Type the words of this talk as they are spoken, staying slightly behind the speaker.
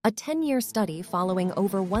A 10-year study following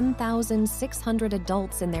over 1,600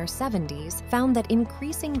 adults in their 70s found that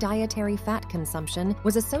increasing dietary fat consumption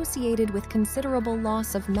was associated with considerable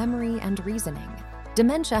loss of memory and reasoning.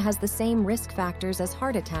 Dementia has the same risk factors as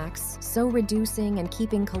heart attacks, so reducing and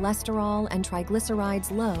keeping cholesterol and triglycerides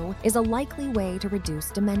low is a likely way to reduce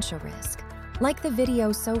dementia risk. Like the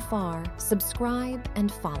video so far, subscribe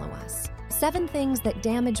and follow us. 7 things that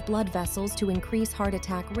damage blood vessels to increase heart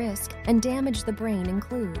attack risk and damage the brain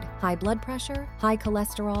include high blood pressure, high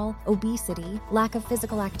cholesterol, obesity, lack of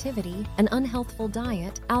physical activity, an unhealthful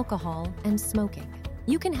diet, alcohol, and smoking.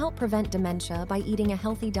 You can help prevent dementia by eating a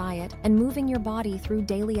healthy diet and moving your body through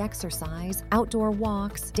daily exercise, outdoor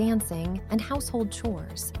walks, dancing, and household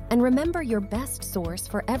chores. And remember, your best source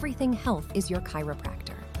for everything health is your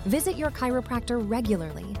chiropractor. Visit your chiropractor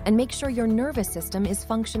regularly and make sure your nervous system is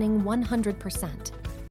functioning 100%.